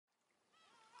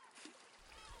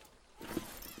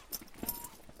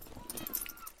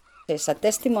It's a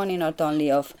testimony not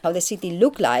only of how the city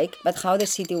looked like, but how the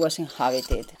city was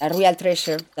inhabited. A real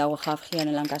treasure that we have here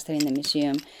in Lancaster in the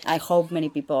museum. I hope many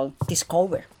people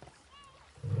discover.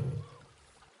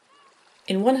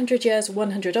 In 100 Years,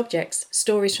 100 Objects,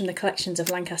 Stories from the Collections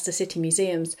of Lancaster City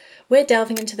Museums, we're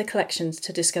delving into the collections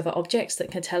to discover objects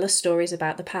that can tell us stories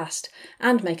about the past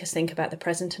and make us think about the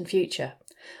present and future.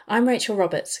 I'm Rachel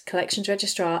Roberts, Collections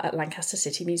Registrar at Lancaster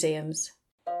City Museums.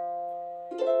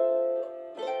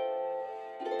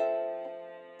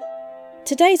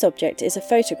 Today's object is a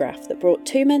photograph that brought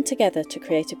two men together to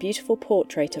create a beautiful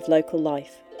portrait of local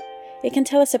life. It can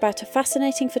tell us about a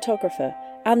fascinating photographer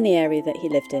and the area that he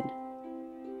lived in.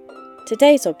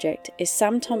 Today's object is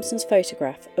Sam Thompson's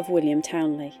photograph of William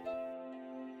Townley.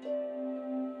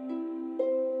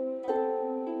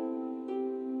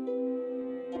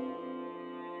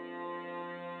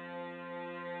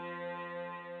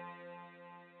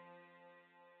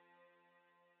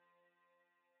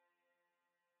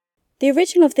 The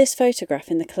original of this photograph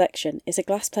in the collection is a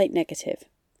glass plate negative.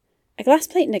 A glass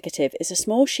plate negative is a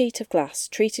small sheet of glass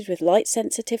treated with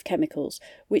light-sensitive chemicals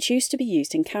which used to be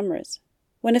used in cameras.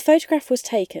 When a photograph was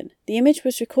taken, the image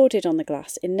was recorded on the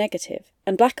glass in negative,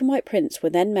 and black and white prints were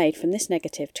then made from this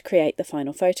negative to create the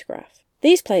final photograph.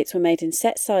 These plates were made in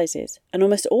set sizes, and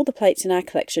almost all the plates in our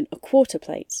collection are quarter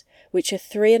plates, which are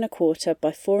 3 1/4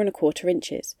 by 4 1/4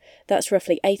 inches, that's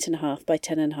roughly 8 1/2 by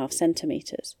 10 1/2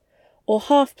 centimetres, or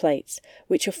half plates,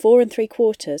 which are 4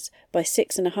 3/4 by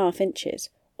 6 1/2 inches,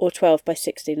 or 12 by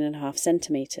 16 1/2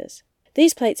 centimetres.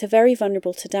 These plates are very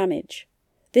vulnerable to damage.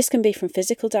 This can be from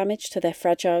physical damage to their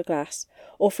fragile glass,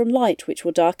 or from light which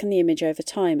will darken the image over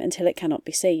time until it cannot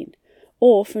be seen,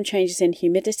 or from changes in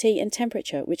humidity and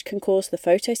temperature which can cause the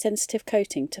photosensitive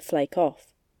coating to flake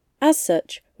off. As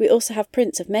such, we also have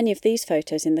prints of many of these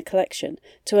photos in the collection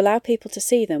to allow people to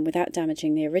see them without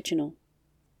damaging the original.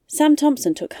 Sam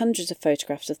Thompson took hundreds of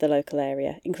photographs of the local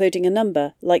area, including a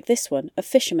number, like this one, of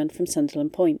fishermen from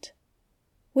Sunderland Point.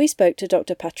 We spoke to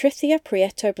Dr Patricia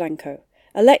Prieto-Blanco,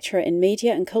 a lecturer in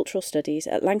Media and Cultural Studies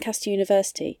at Lancaster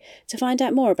University, to find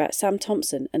out more about Sam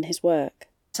Thompson and his work.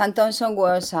 Sam Thompson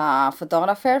was a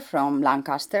photographer from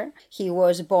Lancaster. He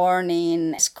was born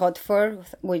in Scotford,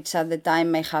 which at the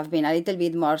time may have been a little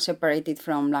bit more separated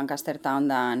from Lancaster town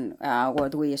than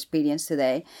what we experience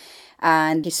today.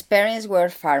 And his parents were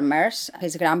farmers.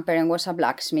 His grandparent was a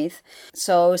blacksmith.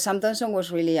 So Sam Thompson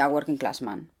was really a working class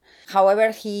man.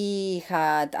 However, he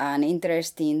had an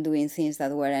interest in doing things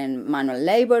that weren't manual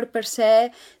labor per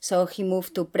se, so he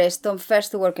moved to Preston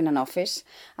first to work in an office,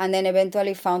 and then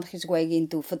eventually found his way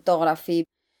into photography.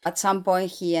 At some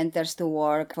point, he enters to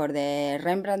work for the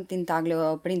Rembrandt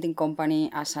Intaglio printing company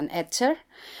as an etcher,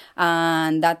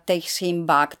 and that takes him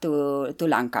back to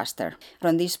Lancaster.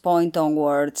 From this point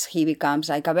onwards, he becomes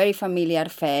like a very familiar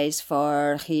face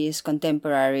for his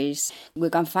contemporaries. We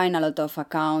can find a lot of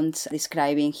accounts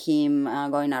describing him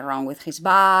going around with his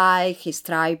bike, his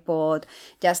tripod,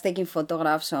 just taking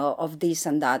photographs of this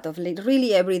and that, of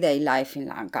really everyday life in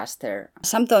Lancaster.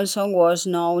 Sam Thompson was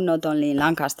known not only in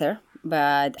Lancaster,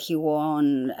 but he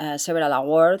won several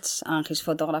awards, and his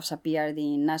photographs appeared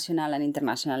in national and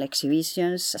international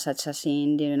exhibitions, such as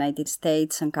in the United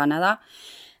States and Canada.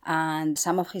 And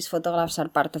some of his photographs are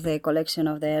part of the collection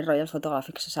of the Royal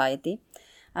Photographic Society.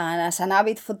 And as an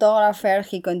avid photographer,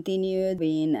 he continued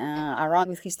being around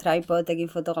with his tripod, taking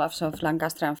photographs of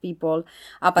Lancastrian people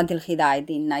up until he died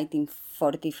in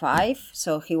 1945,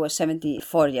 so he was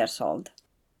 74 years old.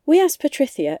 We asked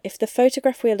Patricia if the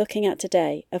photograph we are looking at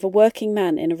today of a working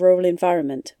man in a rural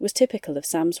environment was typical of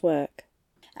Sam's work.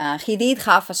 He did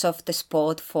have a soft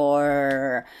spot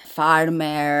for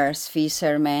farmers,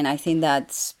 fishermen. I think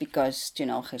that's because,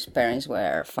 his parents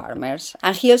were farmers.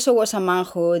 And he also was a man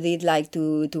who did like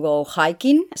to go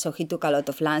hiking. So he took a lot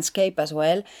of landscape as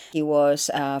well. He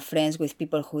was friends with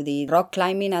people who did rock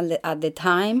climbing at the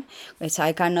time, which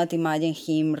I cannot imagine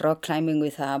him rock climbing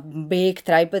with a big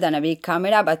tripod and a big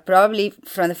camera. But probably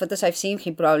from the photos I've seen,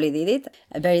 he probably did it.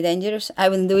 Very dangerous. I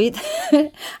wouldn't do it.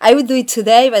 I would do it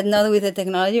today, but not with the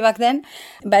technology back then.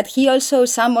 But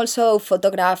Sam also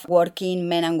photographed working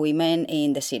men and women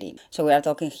in the city. So we are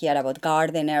talking here about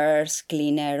gardeners,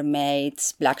 cleaner,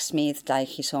 maids, blacksmiths, like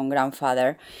his own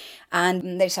grandfather.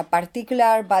 And there's a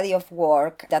particular body of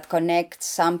work that connects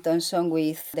Sam Thompson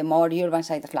with the more urban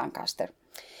side of Lancaster.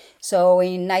 So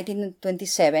in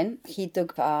 1927, he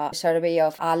took a survey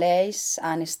of alleys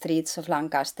and streets of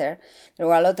Lancaster. There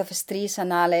were a lot of streets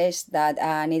and alleys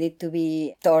that needed to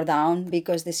be torn down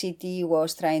because the city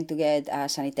was trying to get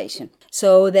sanitation.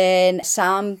 So then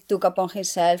Sam took upon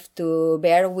himself to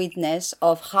bear witness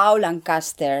of how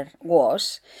Lancaster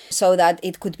was so that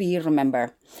it could be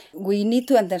remembered. we need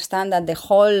to understand that the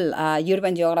whole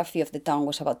urban geography of the town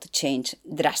was about to change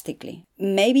drastically.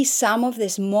 Maybe some of the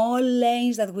small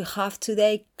lanes that we have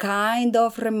today kind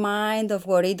of remind of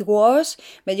what it was,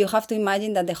 but you have to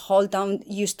imagine that the whole town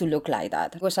used to look like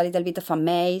that. It was a little bit of a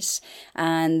maze,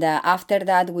 and after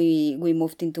that we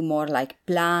moved into more like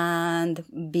planned,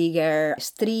 bigger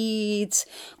streets.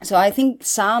 So I think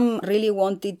Sam really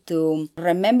wanted to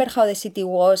remember how the city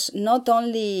was, not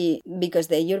only because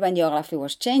the urban geography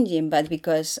was changing, but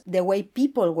because the way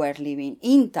people were living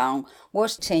in town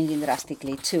was changing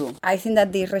drastically too. I think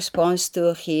that this responds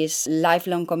to his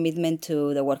lifelong commitment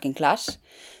to the working class.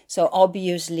 So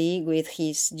obviously with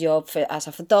his job as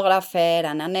a photographer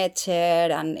and an etcher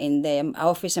and in the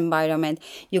office environment,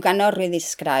 you cannot really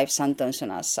describe Sam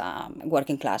Thompson as a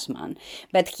working class man.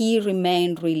 But he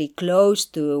remained really close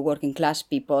to working class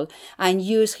people and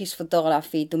used his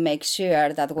photography to make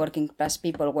sure that working class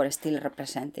people were still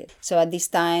represented. So at this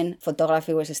time,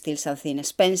 photography was still something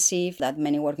expensive that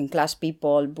many working class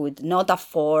people would not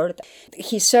afford.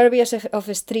 His surveys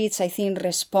of streets, I think,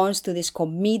 responds to this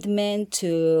commitment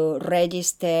to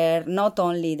register not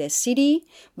only the city,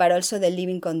 but also the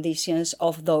living conditions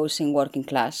of those in working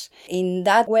class. In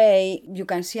that way, you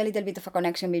can see a little bit of a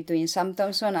connection between Sam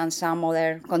Thompson and some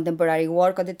other contemporary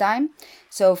work at the time.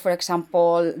 So, for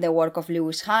example, the work of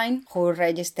Lewis Hine, who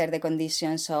registered the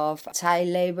conditions of child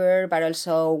labor, but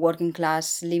also working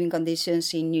class living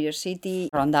conditions in New York City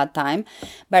around that time.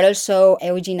 But also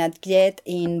Eugene Adjet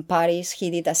in Paris, he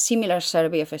did a similar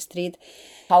survey of a street.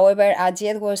 However,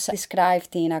 Adjet was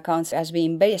described in accounts as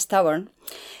being very stubborn.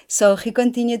 So he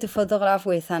continued to photograph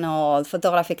with an old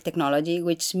photographic technology,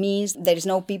 which means there is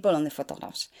no people on the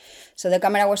photographs. So the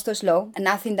camera was too slow, and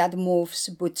nothing that moves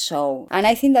would show. And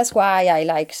I think that's why I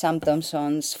like Sam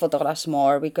Thompson's photographs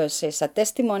more, because it's a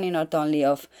testimony not only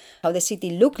of how the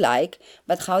city looked like,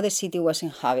 but how the city was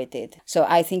inhabited. So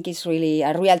I think it's really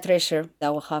a real treasure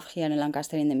that we have here in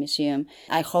Lancaster in the museum.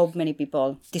 I hope many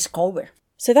people discover.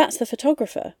 So that's the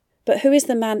photographer. But who is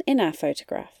the man in our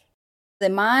photograph? The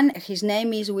man, his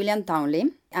name is William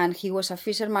Townley, and he was a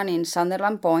fisherman in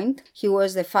Sunderland Point. He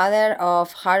was the father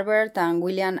of Herbert and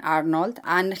William Arnold,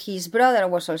 and his brother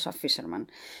was also a fisherman.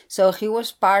 So he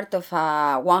was part of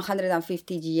a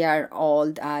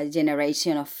 150-year-old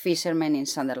generation of fishermen in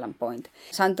Sunderland Point.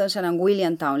 Sam Thompson and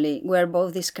William Townley were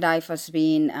both described as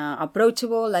being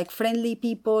approachable, like friendly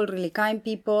people, really kind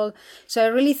people. So I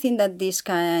really think that this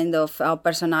kind of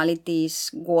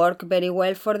personalities work very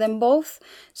well for them both.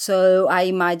 So I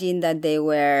imagine that they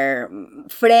were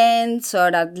friends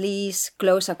or at least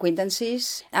close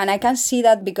acquaintances. And I can see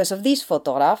that because of this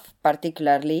photograph,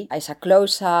 particularly as a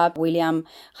close-up, William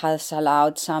has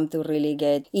allowed Sam to really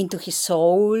get into his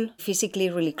soul, physically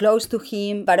really close to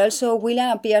him. But also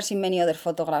William appears in many other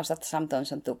photographs that Sam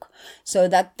Thompson took. So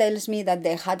that tells me that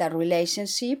they had a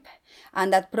relationship,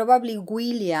 and that probably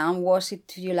William was,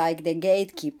 if you like, the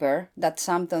gatekeeper that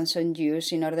Sam Thompson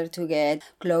used in order to get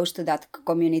close to that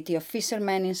community of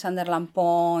fishermen in Sunderland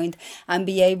Point and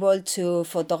be able to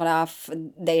photograph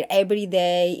their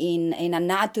everyday in a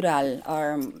natural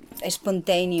or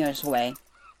spontaneous way.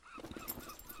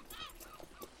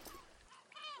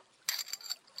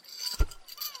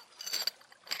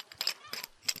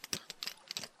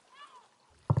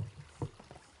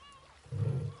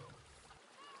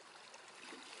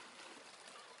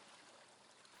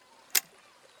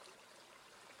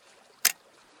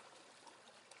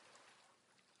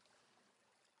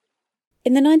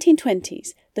 In the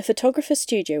 1920s, the photographer's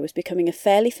studio was becoming a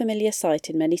fairly familiar sight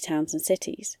in many towns and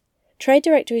cities. Trade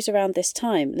directories around this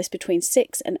time list between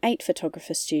 6 and 8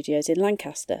 photographer studios in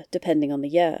Lancaster, depending on the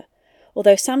year,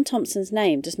 although Sam Thompson's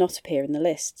name does not appear in the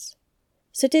lists.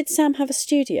 So did Sam have a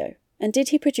studio, and did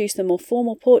he produce the more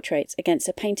formal portraits against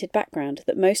a painted background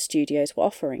that most studios were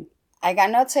offering? I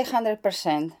cannot say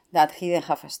 100% that he didn't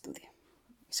have a studio.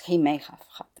 He may have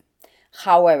had.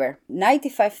 However,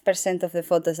 95% of the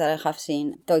photos that I have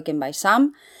seen taken by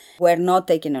Sam were not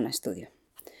taken on a studio.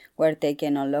 Were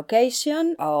taken on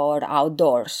location or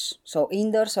outdoors. So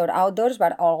indoors or outdoors,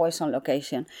 but always on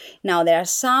location. Now, there are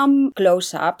some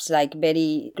close-ups, like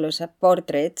very close-up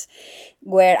portraits,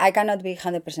 where I cannot be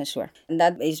 100% sure. And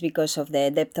that is because of the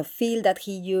depth of field that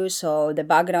he used, so the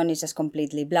background is just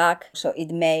completely black. So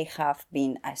it may have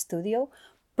been a studio.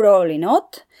 Probably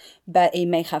not, but it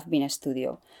may have been a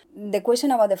studio. The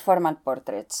question about the formal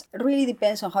portraits really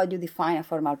depends on how you define a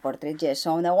formal portrait. Yes,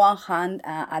 so on the one hand,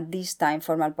 at this time,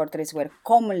 formal portraits were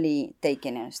commonly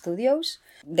taken in studios.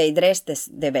 They dressed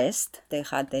the best. They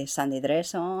had the Sunday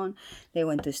dress on. They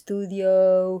went to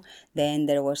studio. Then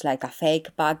there was like a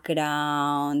fake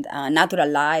background, natural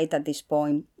light at this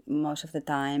point. most of the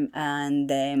time, and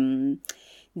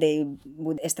they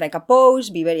would strike a pose,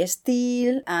 be very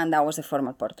still, and that was the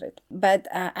formal portrait. But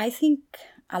I think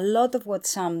a lot of what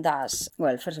Sam does,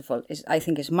 well, first of all, I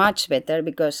think is much better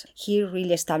because he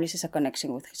really establishes a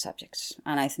connection with his subjects.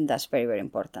 And I think that's very, very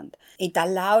important. It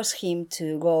allows him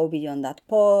to go beyond that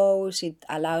pose. It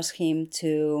allows him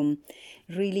to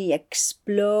really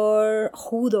explore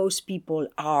who those people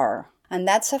are. And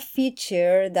that's a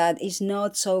feature that is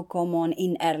not so common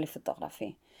in early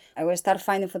photography. I will start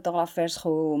finding photographers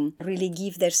who really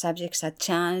give their subjects a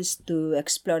chance to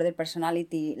explore their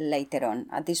personality later on.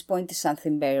 At this point, it's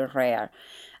something very rare.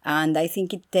 And I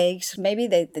think it takes maybe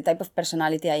the type of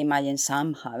personality I imagine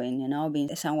Sam having,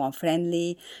 being someone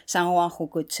friendly, someone who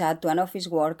could chat to an office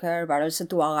worker, but also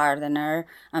to a gardener,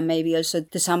 and maybe also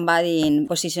to somebody in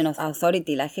position of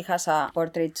authority. Like he has a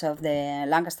portrait of the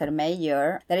Lancaster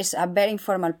mayor. There is a very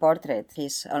informal portrait.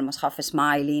 He's almost half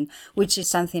smiling, which is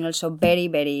something also very,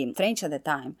 very strange at the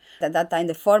time. At that time,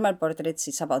 the formal portraits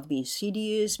is about being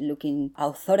serious, looking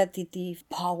authoritative,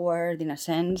 powered in a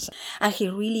sense. And he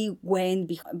really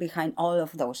went behind all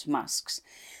of those masks.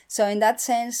 So in that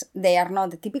sense, they are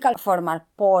not the typical formal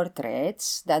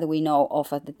portraits that we know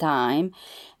of at the time,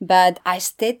 but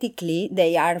aesthetically,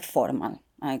 they are formal.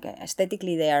 Okay,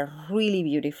 aesthetically, they are really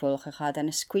beautiful. He had an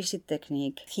exquisite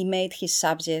technique. He made his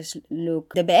subjects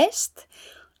look the best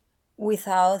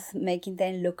without making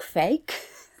them look fake.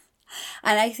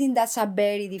 And I think that's a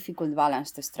very difficult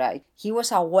balance to strike. He was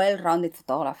a well-rounded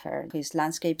photographer. His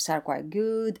landscapes are quite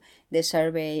good. The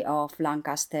survey of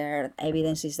Lancaster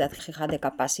evidences that he had the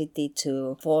capacity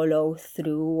to follow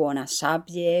through on a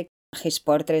subject. His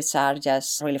portraits are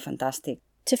just really fantastic.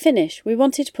 To finish, we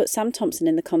wanted to put Sam Thompson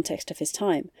in the context of his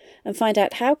time and find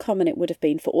out how common it would have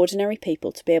been for ordinary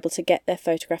people to be able to get their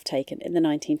photograph taken in the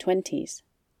 1920s.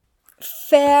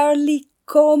 Fairly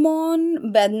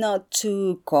common, but not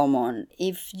too common.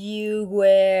 If you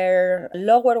were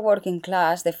lower working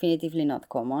class, definitively not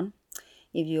common.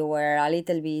 If you were a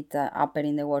little bit upper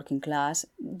in the working class,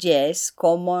 yes,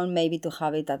 common maybe to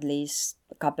have it at least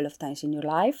a couple of times in your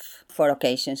life for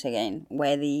occasions again,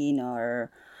 wedding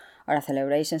or a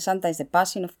celebration, sometimes the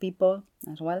passing of people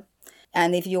as well.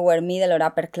 And if you were middle or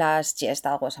upper class, yes,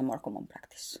 that was a more common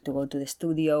practice, to go to the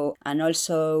studio and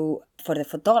also for the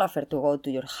photographer to go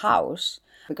to your house,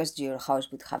 because your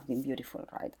house would have been beautiful,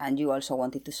 right? And you also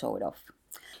wanted to show it off.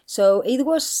 So it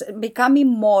was becoming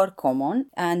more common,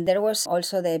 and there was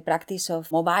also the practice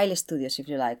of mobile studios, if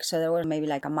you like. So there was maybe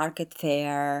like a market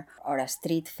fair or a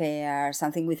street fair,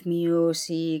 something with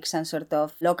music, some sort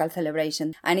of local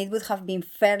celebration. And it would have been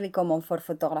fairly common for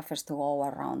photographers to go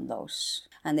around those.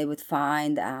 And they would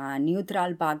find a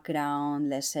neutral background,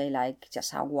 let's say like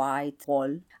just a white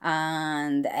wall,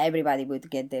 and everybody would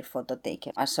get their photo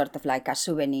taken as sort of like a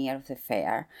souvenir of the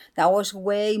fair. That was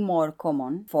way more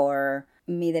common for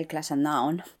middle class and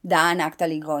down than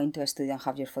actually going to a studio and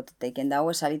have your photo taken. That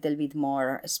was a little bit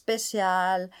more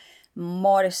special,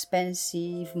 more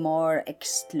expensive, more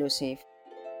exclusive.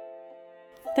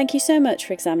 Thank you so much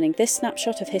for examining this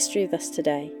snapshot of history with us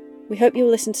today. We hope you'll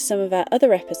listen to some of our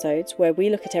other episodes where we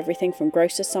look at everything from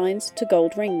grocer signs to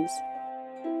gold rings.